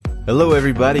Hello,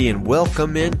 everybody, and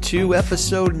welcome into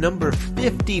episode number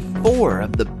 54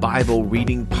 of the Bible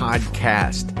Reading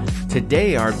Podcast.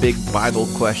 Today, our big Bible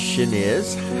question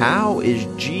is, how is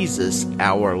Jesus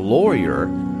our lawyer,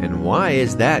 and why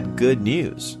is that good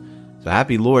news? So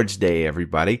happy Lord's Day,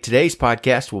 everybody. Today's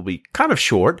podcast will be kind of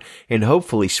short and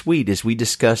hopefully sweet as we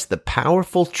discuss the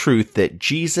powerful truth that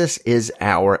Jesus is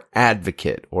our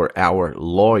advocate or our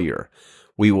lawyer.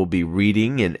 We will be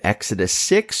reading in Exodus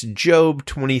 6, Job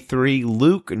 23,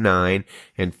 Luke 9,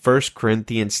 and 1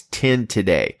 Corinthians 10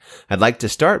 today. I'd like to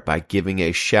start by giving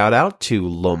a shout out to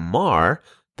Lamar.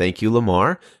 Thank you,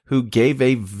 Lamar, who gave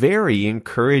a very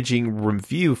encouraging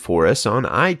review for us on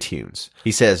iTunes.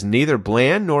 He says, neither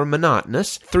bland nor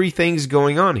monotonous. Three things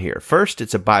going on here. First,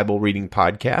 it's a Bible reading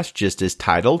podcast, just as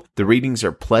titled. The readings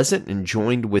are pleasant and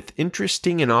joined with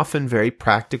interesting and often very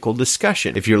practical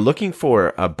discussion. If you're looking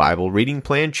for a Bible reading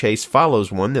plan, Chase follows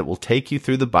one that will take you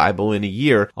through the Bible in a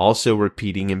year, also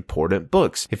repeating important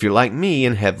books. If you're like me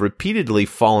and have repeatedly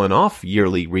fallen off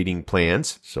yearly reading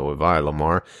plans, so have I,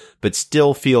 Lamar, but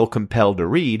still feel compelled to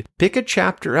read, pick a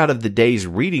chapter out of the day's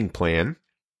reading plan,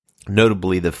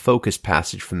 notably the focus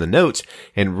passage from the notes,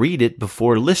 and read it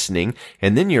before listening,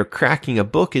 and then you're cracking a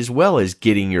book as well as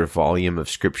getting your volume of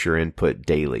scripture input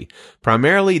daily.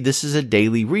 Primarily, this is a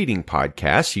daily reading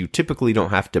podcast. You typically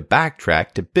don't have to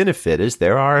backtrack to benefit, as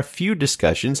there are a few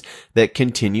discussions that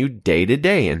continue day to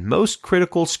day, and most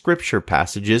critical scripture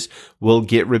passages will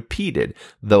get repeated,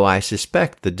 though I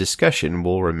suspect the discussion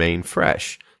will remain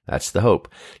fresh. That's the hope.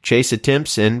 Chase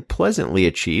attempts and pleasantly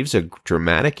achieves a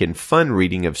dramatic and fun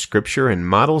reading of Scripture and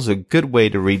models a good way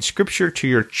to read Scripture to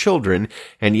your children,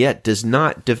 and yet does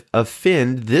not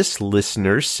offend this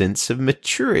listener's sense of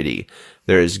maturity.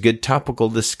 There is good topical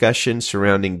discussion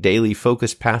surrounding daily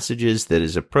focus passages that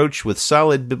is approached with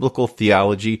solid biblical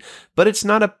theology, but it's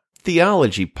not a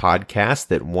theology podcast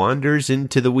that wanders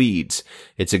into the weeds.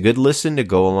 It's a good listen to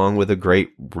go along with a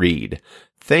great read.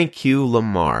 Thank you,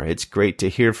 Lamar. It's great to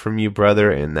hear from you, brother,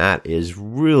 and that is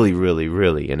really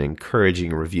an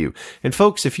encouraging review. And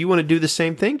folks, if you want to do the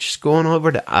same thing, just go on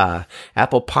over to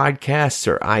Apple Podcasts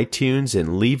or iTunes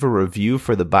and leave a review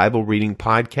for the Bible Reading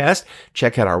Podcast.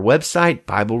 Check out our website,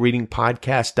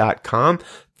 BibleReadingPodcast.com.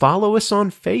 Follow us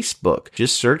on Facebook.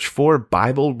 Just search for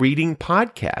Bible Reading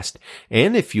Podcast.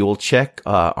 And if you'll check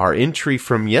our entry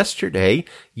from yesterday,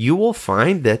 you will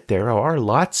find that there are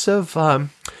lots of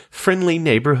friendly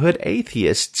neighborhood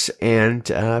atheists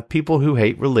and people who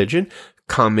hate religion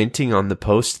commenting on the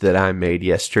post that I made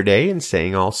yesterday and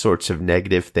saying all sorts of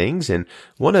negative things. And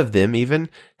one of them even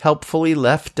helpfully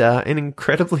left an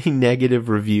incredibly negative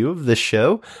review of the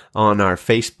show on our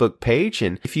Facebook page.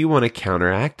 And if you want to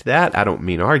counteract that, I don't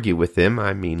mean argue with them,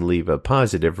 I mean leave a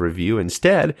positive review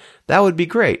instead, that would be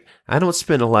great. I don't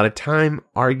spend a lot of time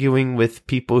arguing with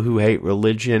people who hate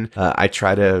religion. I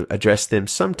try to address them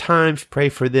sometimes, pray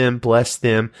for them, bless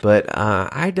them, but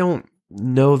I don't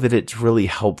know that it's really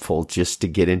helpful just to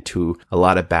get into a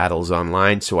lot of battles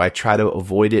online, so I try to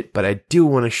avoid it, but I do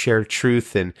want to share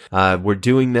truth, and we're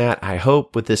doing that, I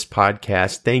hope, with this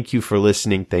podcast. Thank you for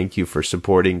listening. Thank you for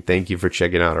supporting. Thank you for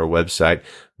checking out our website,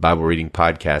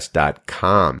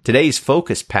 BibleReadingPodcast.com. Today's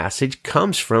focus passage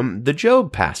comes from the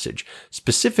Job passage,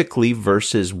 specifically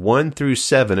verses 1 through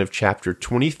 7 of chapter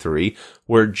 23,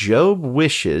 where Job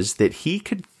wishes that he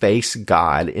could face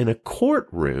God in a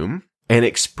courtroom and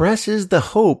expresses the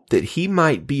hope that he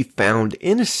might be found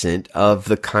innocent of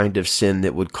the kind of sin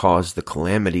that would cause the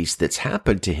calamities that's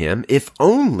happened to him, if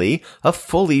only a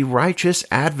fully righteous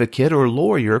advocate or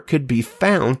lawyer could be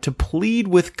found to plead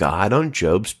with God on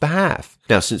Job's behalf.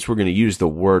 Now, since we're going to use the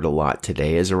word a lot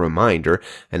today, as a reminder,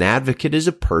 an advocate is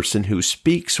a person who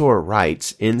speaks or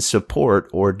writes in support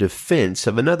or defense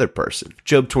of another person.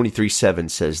 Job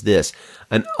 23:7 says this,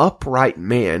 an upright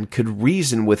man could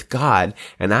reason with God,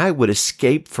 and I would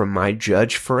escape from my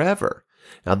judge forever.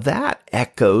 Now that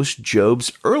echoes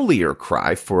Job's earlier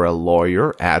cry for a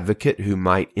lawyer, advocate who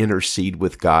might intercede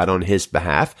with God on his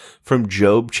behalf from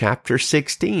Job chapter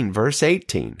 16, verse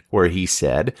 18, where he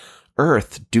said,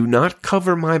 Earth, do not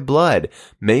cover my blood.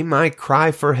 May my cry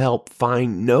for help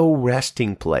find no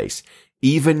resting place.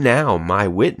 Even now my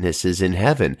witness is in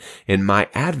heaven, and my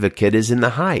advocate is in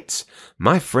the heights.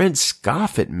 My friends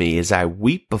scoff at me as I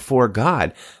weep before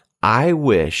God. I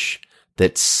wish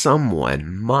that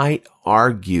someone might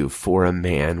argue for a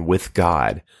man with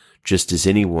God, just as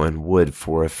anyone would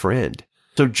for a friend.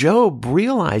 So Job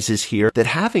realizes here that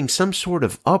having some sort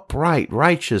of upright,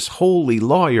 righteous, holy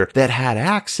lawyer that had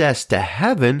access to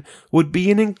heaven would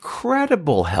be an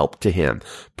incredible help to him.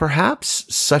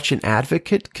 Perhaps such an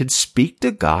advocate could speak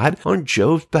to God on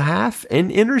Job's behalf and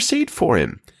intercede for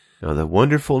him. Now, the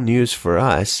wonderful news for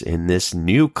us in this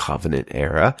new covenant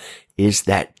era is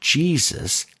that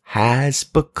Jesus has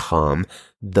become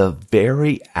the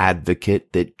very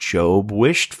advocate that Job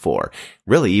wished for,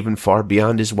 really even far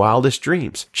beyond his wildest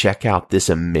dreams. Check out this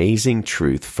amazing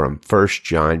truth from 1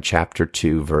 John chapter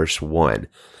 2, verse 1.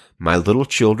 My little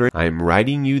children, I am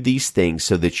writing you these things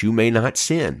so that you may not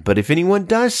sin. But if anyone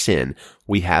does sin,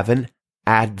 we have an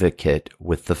advocate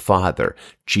with the Father,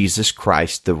 Jesus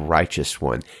Christ, the righteous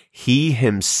one. He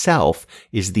himself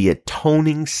is the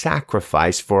atoning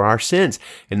sacrifice for our sins,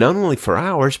 and not only for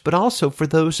ours, but also for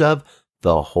those of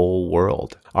the whole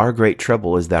world. Our great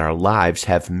trouble is that our lives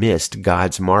have missed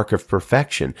God's mark of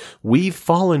perfection. We've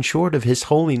fallen short of His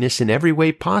holiness in every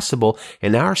way possible,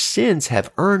 and our sins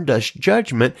have earned us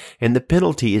judgment, and the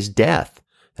penalty is death.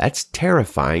 That's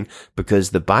terrifying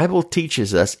because the Bible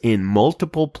teaches us in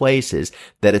multiple places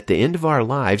that at the end of our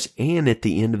lives and at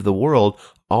the end of the world,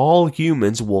 all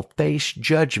humans will face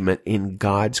judgment in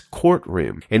God's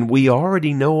courtroom. And we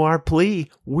already know our plea.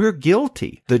 We're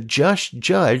guilty. The just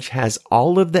judge has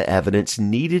all of the evidence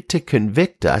needed to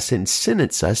convict us and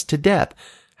sentence us to death.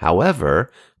 However,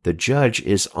 the judge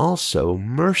is also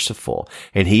merciful,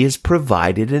 and He has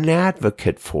provided an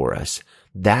advocate for us.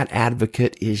 That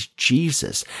advocate is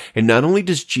Jesus. And not only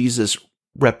does Jesus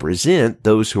represent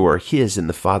those who are His in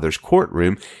the Father's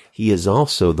courtroom, He is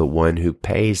also the one who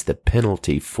pays the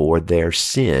penalty for their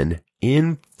sin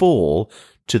in full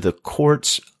to the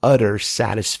court's utter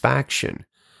satisfaction.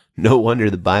 No wonder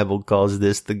the Bible calls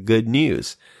this the good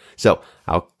news. So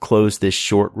I'll close this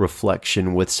short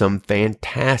reflection with some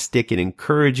fantastic and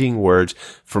encouraging words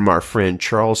from our friend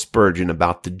Charles Spurgeon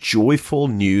about the joyful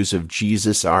news of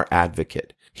Jesus, our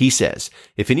advocate. He says,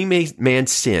 if any man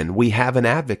sin, we have an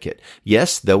advocate.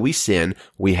 Yes, though we sin,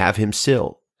 we have him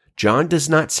still. John does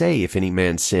not say if any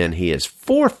man sin, he has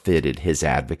forfeited his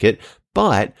advocate,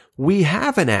 but we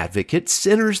have an advocate,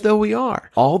 sinners though we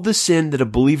are. All the sin that a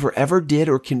believer ever did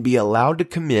or can be allowed to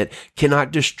commit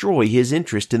cannot destroy his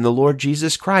interest in the Lord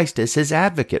Jesus Christ as his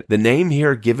advocate. The name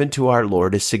here given to our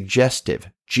Lord is suggestive.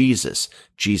 Jesus.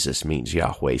 Jesus means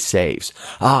Yahweh saves.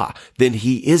 Then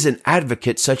He is an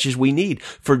advocate such as we need,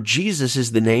 for Jesus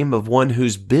is the name of one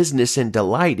whose business and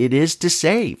delight it is to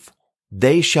save.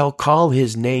 They shall call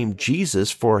His name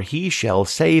Jesus, for He shall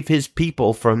save His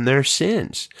people from their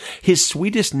sins. His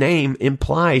sweetest name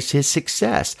implies His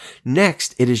success.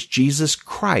 Next, it is Jesus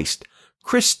Christ,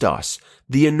 Christos,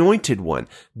 the Anointed One.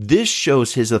 This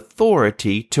shows His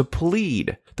authority to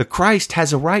plead. The Christ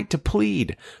has a right to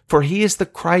plead, for He is the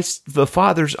Christ, the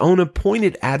Father's own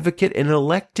appointed advocate and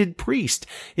elected priest.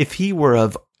 If He were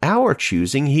of our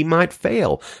choosing, He might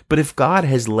fail. But if God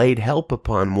has laid help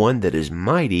upon one that is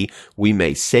mighty, we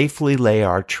may safely lay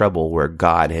our trouble where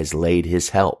God has laid His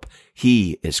help.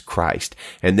 He is Christ,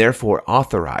 and therefore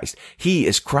authorized. He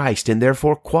is Christ, and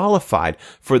therefore qualified,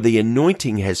 for the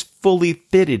anointing has fully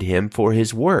fitted Him for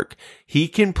His work. He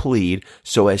can plead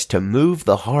so as to move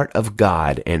the heart of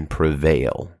God and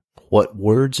prevail. What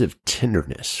words of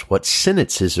tenderness, what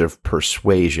sentences of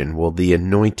persuasion will the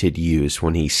anointed use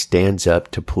when He stands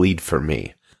up to plead for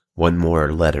me? One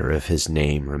more letter of His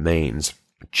name remains.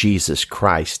 Jesus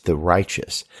Christ the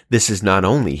righteous. This is not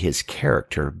only His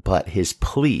character, but His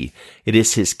plea. It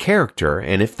is His character,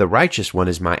 and if the righteous one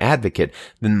is my advocate,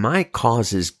 then my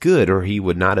cause is good, or He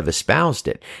would not have espoused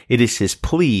it. It is His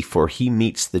plea, for He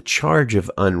meets the charge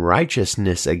of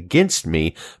unrighteousness against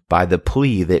me by the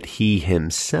plea that He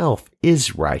Himself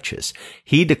is righteous.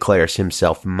 He declares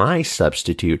Himself my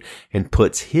substitute and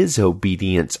puts His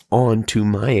obedience on to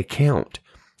my account.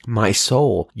 My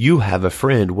soul, you have a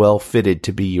friend well fitted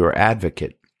to be your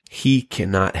advocate. He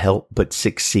cannot help but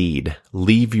succeed.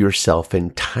 Leave yourself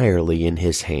entirely in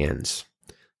His hands.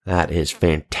 That is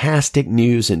fantastic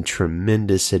news and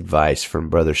tremendous advice from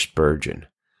Brother Spurgeon.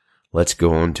 Let's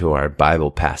go on to our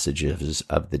Bible passages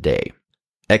of the day.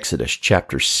 Exodus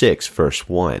chapter 6, verse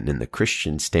 1 in the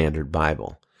Christian Standard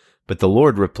Bible. But the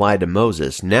Lord replied to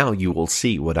Moses, now you will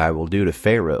see what I will do to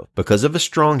Pharaoh. Because of a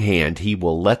strong hand he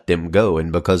will let them go,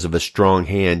 and because of a strong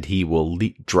hand he will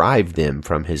drive them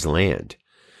from his land.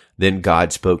 Then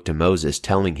God spoke to Moses,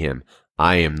 telling him,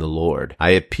 I am the Lord. I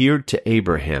appeared to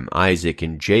Abraham, Isaac,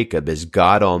 and Jacob as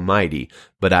God Almighty,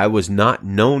 but I was not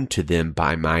known to them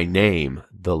by my name,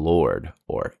 the Lord.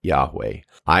 or Yahweh.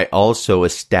 I also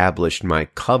established my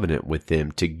covenant with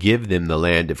them to give them the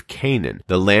land of Canaan,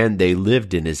 the land they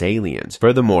lived in as aliens.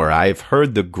 Furthermore, I have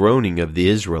heard the groaning of the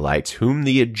Israelites, whom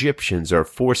the Egyptians are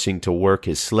forcing to work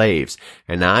as slaves,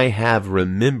 and I have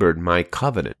remembered my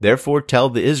covenant. Therefore tell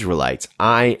the Israelites,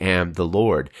 I am the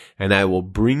Lord, and I will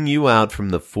bring you out from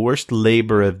the forced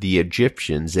labor of the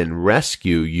Egyptians and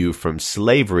rescue you from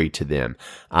slavery to them.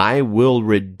 I will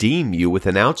redeem you with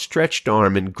an outstretched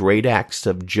arm and great acts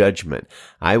of judgment.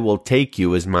 I will take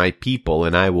you as my people,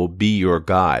 and I will be your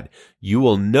God. You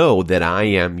will know that I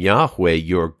am Yahweh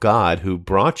your God, who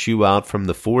brought you out from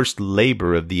the forced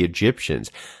labor of the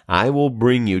Egyptians. I will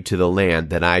bring you to the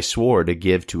land that I swore to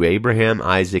give to Abraham,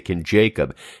 Isaac, and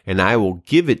Jacob, and I will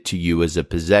give it to you as a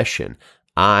possession.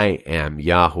 I am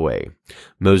Yahweh.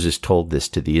 Moses told this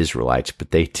to the Israelites,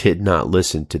 but they did not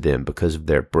listen to them because of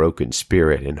their broken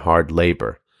spirit and hard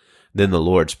labor. Then the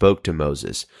Lord spoke to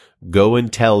Moses, Go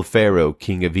and tell Pharaoh,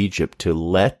 king of Egypt, to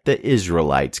let the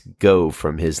Israelites go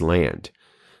from his land.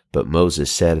 But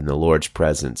Moses said in the Lord's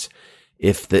presence,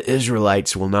 If the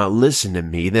Israelites will not listen to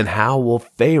me, then how will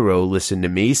Pharaoh listen to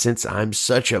me, since I'm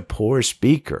such a poor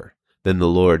speaker? Then the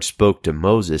Lord spoke to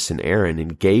Moses and Aaron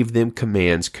and gave them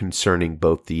commands concerning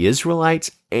both the Israelites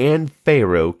and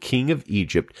Pharaoh, king of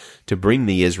Egypt, to bring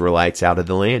the Israelites out of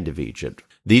the land of Egypt.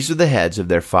 These are the heads of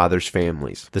their fathers'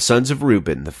 families. The sons of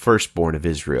Reuben, the firstborn of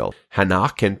Israel,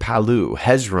 Hanok and Palu,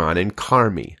 Hezron and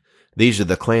Carmi. These are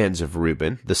the clans of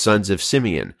Reuben. The sons of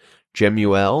Simeon,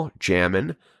 Jemuel,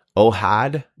 Jamin,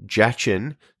 Ohad,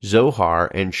 Jachin, Zohar,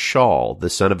 and Shaul, the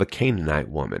son of a Canaanite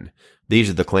woman.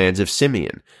 These are the clans of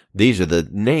Simeon. These are the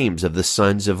names of the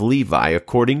sons of Levi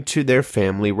according to their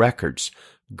family records: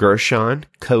 Gershon,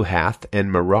 Kohath,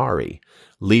 and Merari.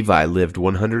 Levi lived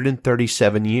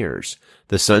 137 years.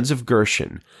 The sons of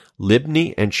Gershon,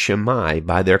 Libni and Shammai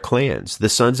by their clans. The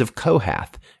sons of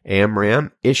Kohath,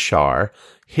 Amram, Ishar,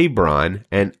 Hebron,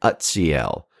 and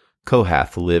Utziel.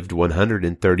 Kohath lived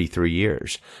 133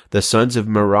 years. The sons of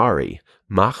Merari,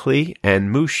 Machli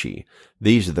and Mushi.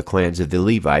 These are the clans of the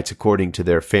Levites according to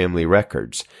their family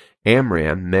records.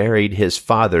 Amram married his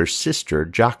father's sister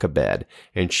Jochebed,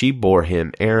 and she bore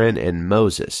him Aaron and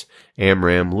Moses.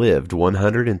 Amram lived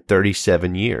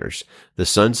 137 years. The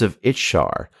sons of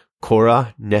Itshar,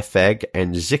 Korah, Nepheg,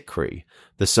 and Zikri.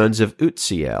 The sons of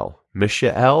Utziel,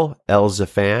 Mishael,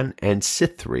 Elzaphan, and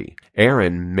Sithri.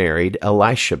 Aaron married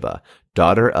Elisheba,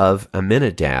 daughter of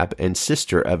Aminadab and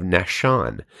sister of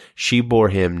Nashon. She bore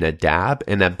him Nadab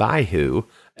and Abihu,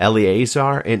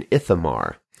 Eleazar, and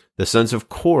Ithamar. The sons of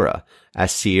Korah,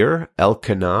 Asir,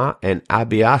 Elkanah, and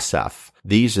Abiasaph.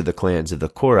 These are the clans of the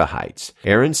Korahites.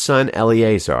 Aaron's son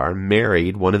Eleazar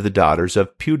married one of the daughters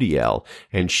of Pudiel,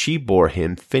 and she bore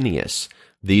him Phinehas.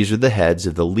 These are the heads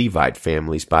of the Levite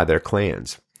families by their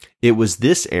clans. It was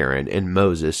this Aaron and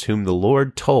Moses whom the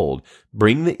Lord told,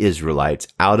 Bring the Israelites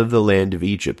out of the land of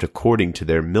Egypt according to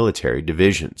their military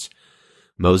divisions.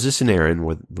 Moses and Aaron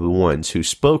were the ones who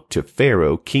spoke to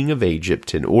Pharaoh, king of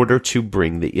Egypt, in order to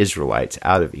bring the Israelites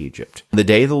out of Egypt. The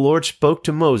day the Lord spoke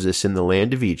to Moses in the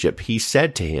land of Egypt, he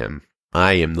said to him,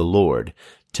 I am the Lord.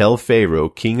 Tell Pharaoh,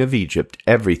 king of Egypt,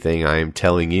 everything I am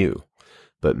telling you.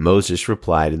 But Moses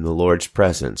replied in the Lord's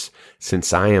presence,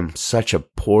 Since I am such a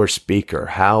poor speaker,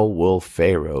 how will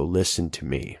Pharaoh listen to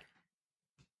me?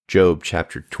 Job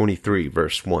chapter 23,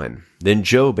 verse 1. Then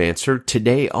Job answered,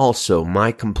 Today also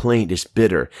my complaint is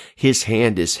bitter. His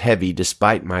hand is heavy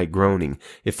despite my groaning.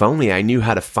 If only I knew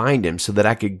how to find him so that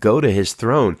I could go to his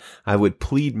throne, I would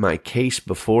plead my case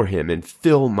before him and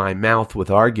fill my mouth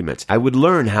with arguments. I would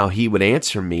learn how he would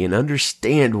answer me and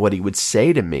understand what he would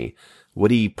say to me.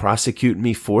 Would he prosecute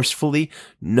me forcefully?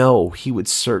 No, he would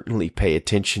certainly pay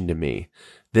attention to me.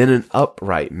 Then an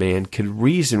upright man could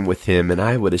reason with him, and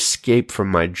I would escape from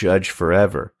my judge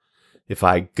forever. If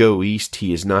I go east,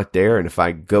 he is not there, and if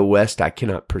I go west, I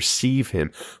cannot perceive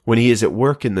him. When he is at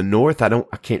work in the north, I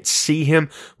can't see him.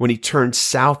 When he turns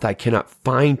south, I cannot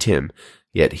find him.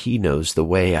 Yet he knows the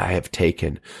way I have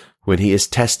taken. When he has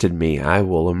tested me, I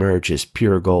will emerge as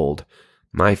pure gold.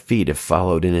 My feet have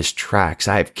followed in his tracks.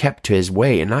 I have kept to his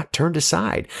way and not turned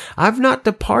aside. I've not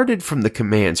departed from the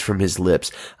commands from his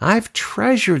lips. I've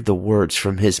treasured the words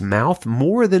from his mouth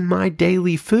more than my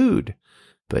daily food.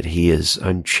 But he is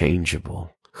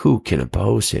unchangeable. Who can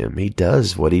oppose him? He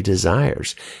does what he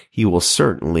desires. He will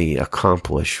certainly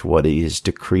accomplish what he has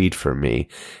decreed for me,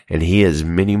 and he has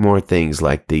many more things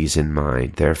like these in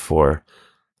mind. Therefore,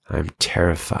 I'm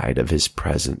terrified of his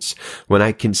presence. When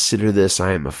I consider this,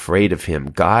 I am afraid of him.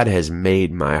 God has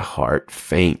made my heart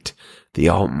faint. The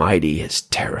Almighty has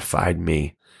terrified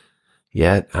me.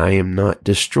 Yet I am not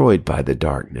destroyed by the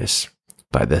darkness.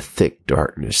 by the thick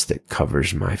darkness that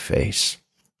covers my face.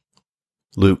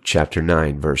 Luke chapter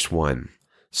 9, verse 1.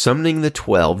 Summoning the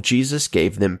 12, Jesus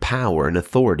gave them power and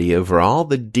authority over all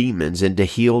the demons and to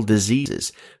heal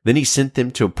diseases. Then he sent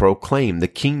them to proclaim the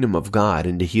kingdom of God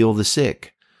and to heal the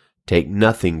sick. Take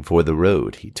nothing for the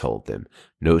road, he told them.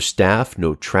 No staff,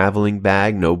 no traveling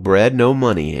bag, no bread, no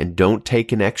money, and don't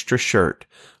take an extra shirt.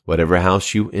 Whatever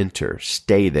house you enter,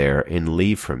 stay there and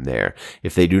leave from there.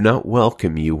 If they do not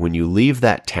welcome you when you leave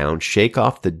that town, shake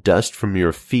off the dust from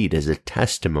your feet as a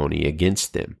testimony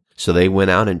against them. So they went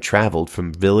out and traveled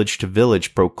from village to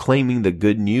village, proclaiming the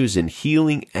good news and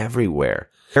healing everywhere.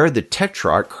 Herod the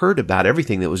Tetrarch heard about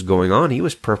everything that was going on. He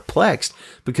was perplexed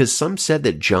because some said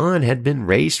that John had been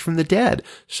raised from the dead.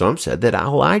 Some said that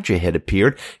Elijah had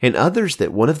appeared, and others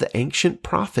that one of the ancient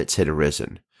prophets had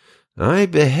arisen. I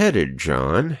beheaded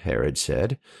John, Herod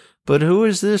said, but who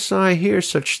is this I hear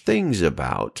such things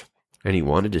about? And he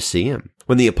wanted to see him.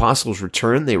 When the apostles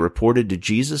returned, they reported to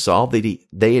Jesus all that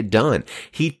they had done.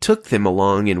 He took them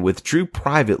along and withdrew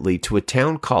privately to a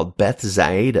town called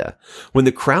Bethsaida. When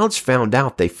the crowds found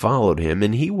out, they followed him,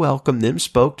 and he welcomed them,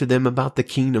 spoke to them about the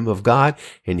kingdom of God,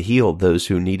 and healed those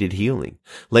who needed healing.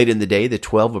 Late in the day, the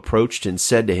 12 approached and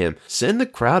said to him, Send the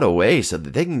crowd away so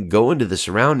that they can go into the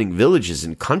surrounding villages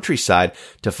and countryside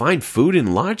to find food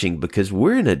and lodging, because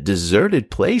we're in a deserted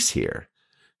place here.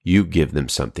 You give them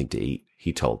something to eat,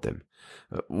 he told them.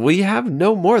 We have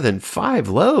no more than 5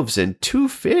 loaves and 2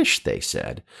 fish, they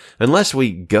said, unless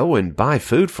we go and buy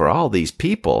food for all these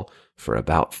people, for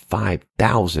about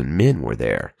 5,000 men were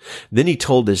there. Then he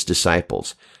told his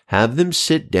disciples, Have them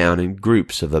sit down in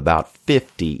groups of about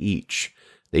 50 each.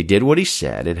 They did what he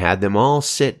said and had them all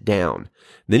sit down.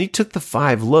 Then he took the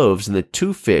 5 loaves and the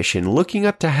 2 fish, and looking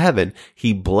up to heaven,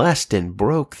 he blessed and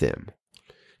broke them.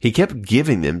 He kept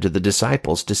giving them to the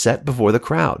disciples to set before the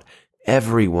crowd.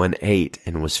 Everyone ate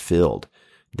and was filled.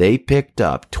 They picked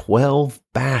up 12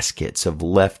 baskets of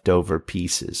leftover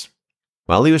pieces.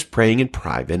 While he was praying in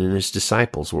private and his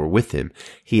disciples were with him,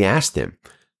 he asked them,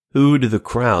 Who do the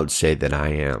crowd say that I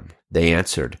am? They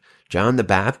answered, John the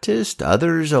Baptist,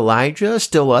 others Elijah,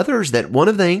 still others that one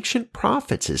of the ancient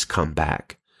prophets has come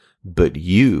back. But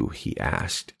you, he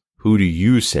asked, who do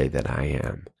you say that I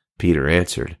am? Peter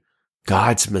answered,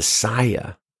 God's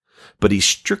Messiah. But he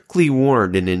strictly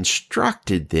warned and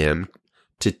instructed them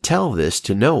to tell this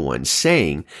to no one,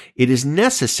 saying, It is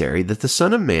necessary that the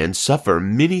Son of Man suffer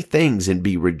many things and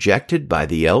be rejected by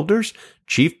the elders,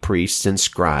 chief priests, and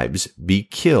scribes, be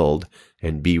killed,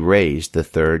 and be raised the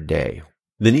 3rd day.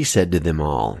 Then he said to them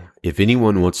all, If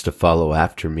anyone wants to follow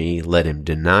after me, let him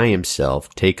deny himself,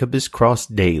 take up his cross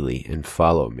daily, and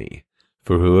follow me.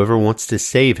 For whoever wants to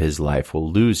save his life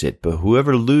will lose it, but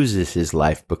whoever loses his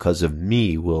life because of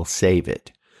me will save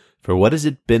it. For what does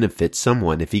it benefit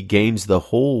someone if he gains the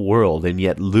whole world and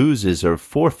yet loses or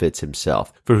forfeits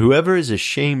himself? For whoever is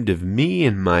ashamed of me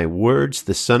and my words,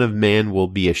 the Son of Man will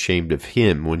be ashamed of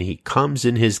him when he comes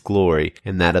in his glory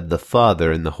and that of the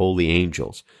Father and the holy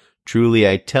angels. Truly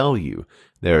I tell you,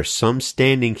 there are some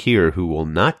standing here who will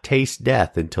not taste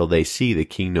death until they see the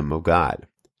kingdom of God.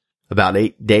 About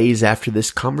 8 days after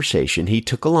this conversation, he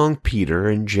took along Peter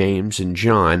and James and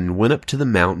John and went up to the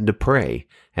mountain to pray.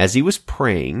 As he was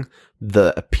praying,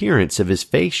 the appearance of his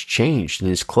face changed and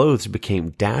his clothes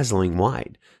became dazzling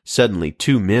white. Suddenly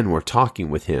 2 men were talking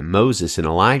with him, Moses and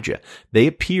Elijah. They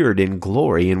appeared in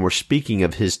glory and were speaking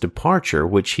of his departure,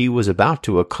 which he was about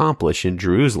to accomplish in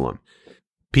Jerusalem.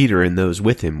 Peter and those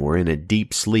with him were in a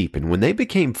deep sleep, and when they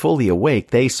became fully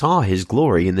awake, they saw his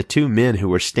glory and the 2 men who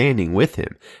were standing with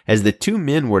him. As the 2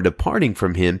 men were departing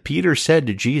from him, Peter said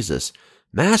to Jesus,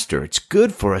 Master, it's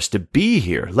good for us to be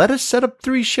here. Let us set up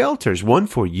 3 shelters, one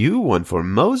for you, one for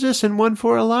Moses, and one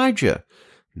for Elijah.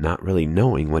 Not really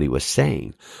knowing what he was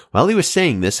saying. While he was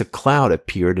saying this, a cloud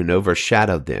appeared and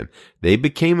overshadowed them. They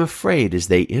became afraid as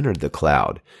they entered the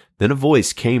cloud. Then a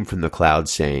voice came from the cloud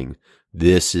saying,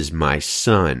 This is my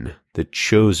Son, the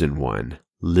chosen one.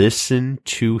 Listen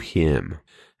to him.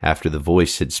 After the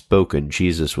voice had spoken,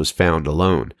 Jesus was found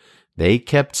alone. They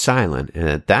kept silent and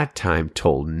at that time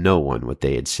told no one what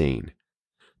they had seen.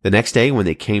 The next day when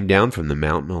they came down from the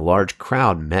mountain, a large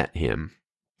crowd met him.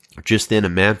 Just then a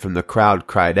man from the crowd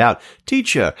cried out,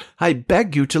 Teacher, I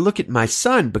beg you to look at my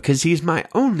son, because he is my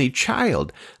only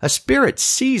child. A spirit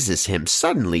seizes him.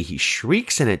 Suddenly he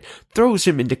shrieks, and it throws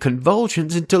him into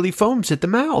convulsions until he foams at the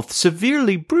mouth,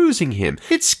 severely bruising him.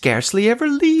 It scarcely ever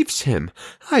leaves him.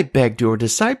 I begged your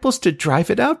disciples to drive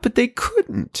it out, but they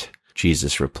couldn't.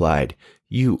 Jesus replied,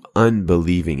 You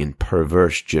unbelieving and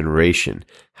perverse generation,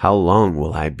 how long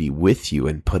will I be with you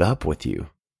and put up with you?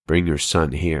 Bring your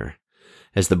son here.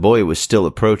 As the boy was still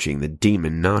approaching, the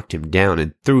demon knocked him down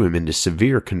and threw him into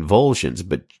severe convulsions,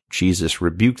 but Jesus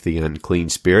rebuked the unclean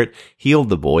spirit, healed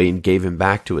the boy, and gave him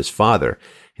back to his father.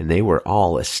 And they were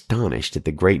all astonished at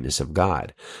the greatness of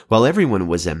God. While everyone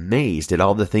was amazed at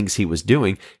all the things he was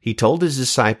doing, he told his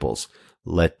disciples,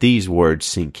 "Let these words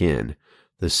sink in.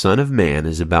 The Son of Man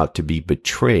is about to be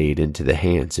betrayed into the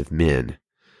hands of men."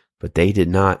 But they did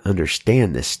not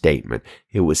understand this statement.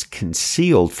 It was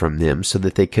concealed from them so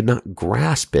that they could not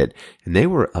grasp it, and they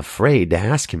were afraid to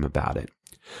ask him about it.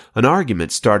 An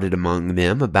argument started among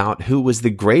them about who was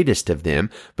the greatest of them,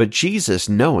 but Jesus,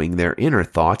 knowing their inner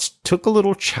thoughts, took a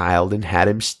little child and had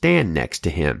him stand next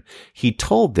to him. He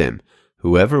told them,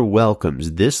 "Whoever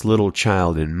welcomes this little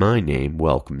child in my name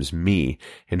welcomes me,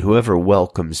 and whoever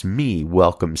welcomes me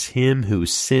welcomes him who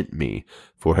sent me.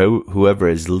 For whoever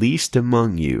is least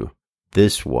among you,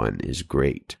 this one is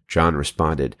great." John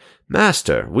responded,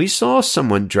 "Master, we saw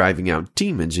someone driving out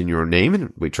demons in your name,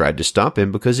 and we tried to stop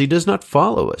him because he does not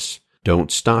follow us."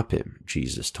 "Don't stop him,"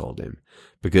 Jesus told him,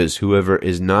 "because whoever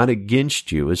is not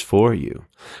against you is for you."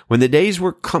 When the days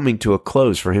were coming to a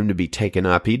close for him to be taken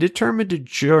up, he determined to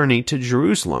journey to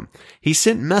Jerusalem. He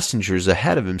sent messengers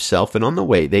ahead of himself, and on the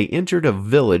way they entered a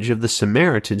village of the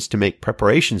Samaritans to make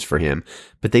preparations for him,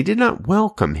 but they did not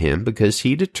welcome him because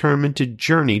he determined to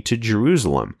journey to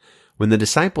Jerusalem. When the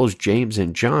disciples James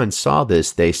and John saw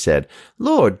this, they said,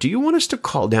 "Lord, do you want us to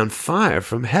call down fire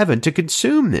from heaven to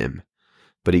consume them?"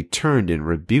 But he turned and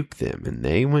rebuked them, and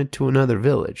they went to another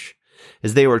village.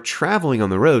 As they were traveling on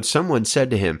the road, someone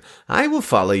said to him, "I will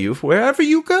follow you wherever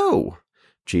you go."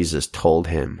 Jesus told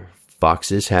him,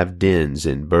 "Foxes have dens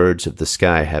and birds of the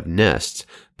sky have nests,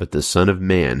 but the Son of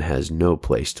Man has no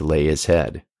place to lay his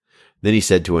head." Then he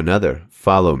said to another,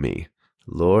 "Follow me."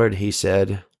 "Lord," he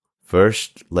said,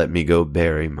 "first let me go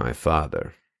bury my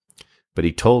father." But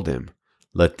he told him,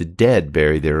 "Let the dead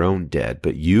bury their own dead,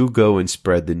 but you go and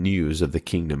spread the news of the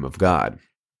kingdom of God."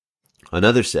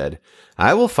 Another said,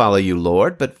 "I will follow you,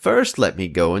 Lord, but first let me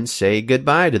go and say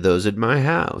goodbye to those at my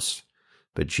house."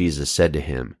 But Jesus said to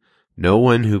him, "No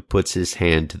one who puts his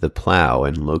hand to the plow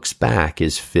and looks back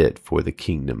is fit for the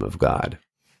kingdom of God."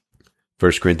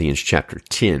 1 Corinthians chapter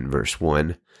 10, verse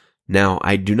 1. Now,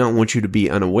 I do not want you to be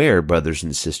unaware, brothers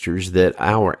and sisters, that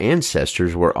our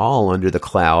ancestors were all under the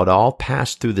cloud, all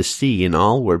passed through the sea, and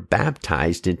all were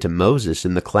baptized into Moses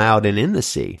in the cloud and in the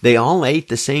sea. They all ate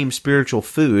the same spiritual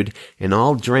food, and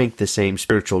all drank the same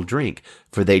spiritual drink,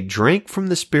 for they drank from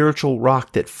the spiritual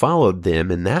rock that followed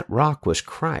them, and that rock was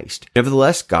Christ.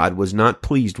 Nevertheless, God was not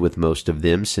pleased with most of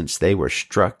them, since they were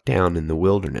struck down in the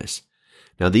wilderness.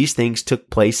 Now these things took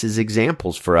place as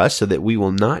examples for us, so that we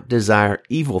will not desire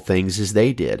evil things as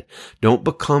they did. Don't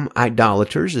become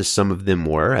idolaters, as some of them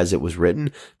were, as it was written,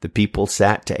 the people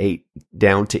sat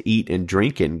down to eat and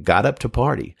drink and got up to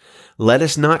party. Let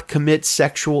us not commit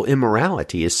sexual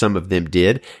immorality, as some of them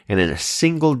did, and in a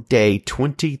single day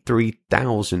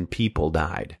 23,000 people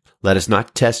died. Let us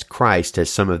not test Christ, as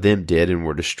some of them did and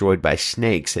were destroyed by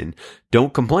snakes, and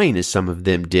don't complain, as some of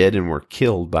them did and were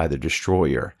killed by the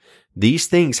destroyer. These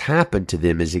things happened to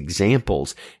them as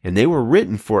examples, and they were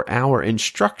written for our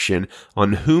instruction,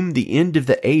 on whom the end of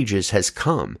the ages has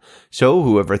come. So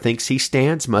whoever thinks he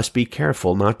stands must be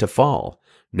careful not to fall.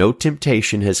 No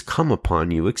temptation has come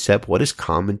upon you except what is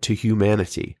common to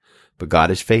humanity. But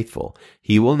God is faithful.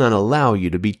 He will not allow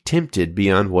you to be tempted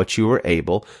beyond what you are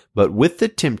able, but with the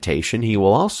temptation he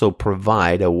will also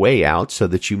provide a way out so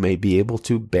that you may be able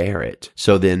to bear it.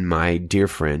 So then, my dear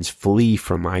friends, flee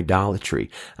from idolatry.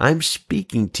 I'm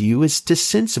speaking to you as to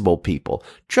sensible people.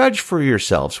 Judge for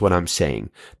yourselves what I'm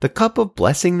saying. The cup of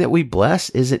blessing that we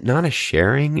bless, is it not a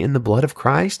sharing in the blood of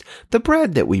Christ? The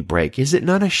bread that we break, is it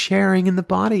not a sharing in the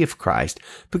body of Christ?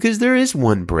 Because there is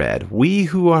one bread. We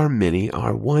who are many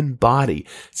are one body,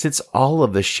 since all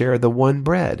of us share the one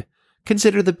bread.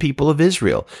 Consider the people of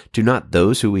Israel. Do not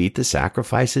those who eat the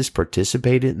sacrifices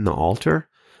participate in the altar?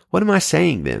 What am I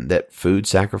saying then? That food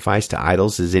sacrificed to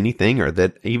idols is anything, or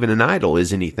that even an idol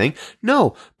is anything?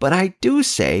 No, but I do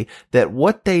say that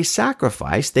what they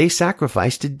sacrifice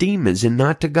to demons and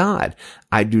not to God.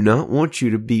 I do not want you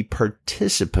to be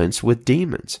participants with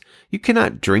demons. You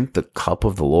cannot drink the cup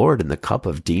of the Lord and the cup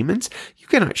of demons. You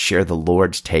cannot share the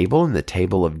Lord's table and the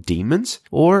table of demons.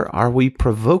 Or are we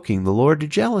provoking the Lord to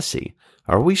jealousy?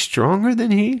 Are we stronger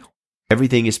than He?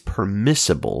 Everything is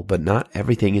permissible, but not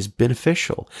everything is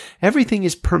beneficial. Everything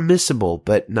is permissible,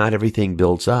 but not everything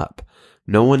builds up.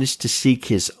 No one is to seek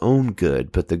his own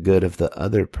good, but the good of the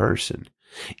other person.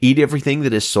 Eat everything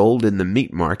that is sold in the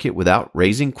meat market without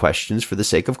raising questions for the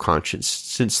sake of conscience,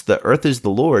 since the earth is the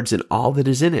Lord's and all that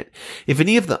is in it. If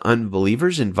any of the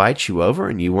unbelievers invite you over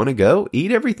and you want to go,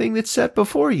 eat everything that's set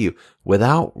before you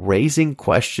without raising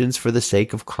questions for the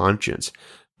sake of conscience.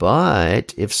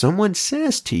 But if someone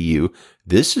says to you,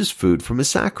 "This is food from a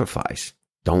sacrifice,"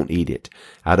 don't eat it,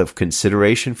 out of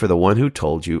consideration for the one who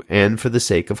told you and for the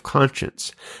sake of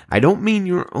conscience. I don't mean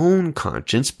your own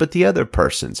conscience, but the other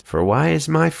person's. For why is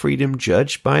my freedom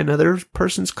judged by another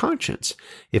person's conscience?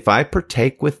 If I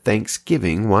partake with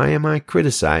thanksgiving, why am I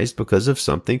criticized because of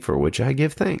something for which I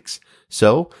give thanks?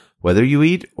 So, whether you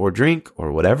eat or drink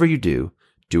or whatever you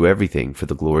do everything for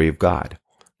the glory of God.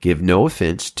 Give no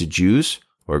offense to Jews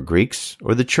or Greeks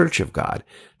or the church of God,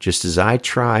 just as I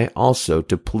try also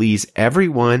to please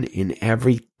everyone in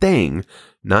everything,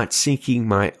 not seeking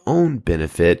my own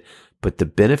benefit, but the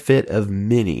benefit of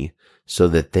many, so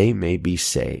that they may be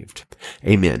saved.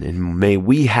 Amen. And may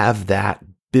we have that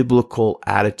biblical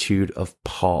attitude of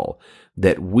Paul,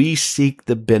 that we seek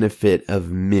the benefit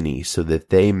of many so that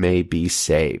they may be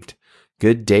saved.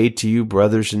 Good day to you,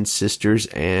 brothers and sisters,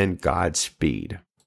 and Godspeed.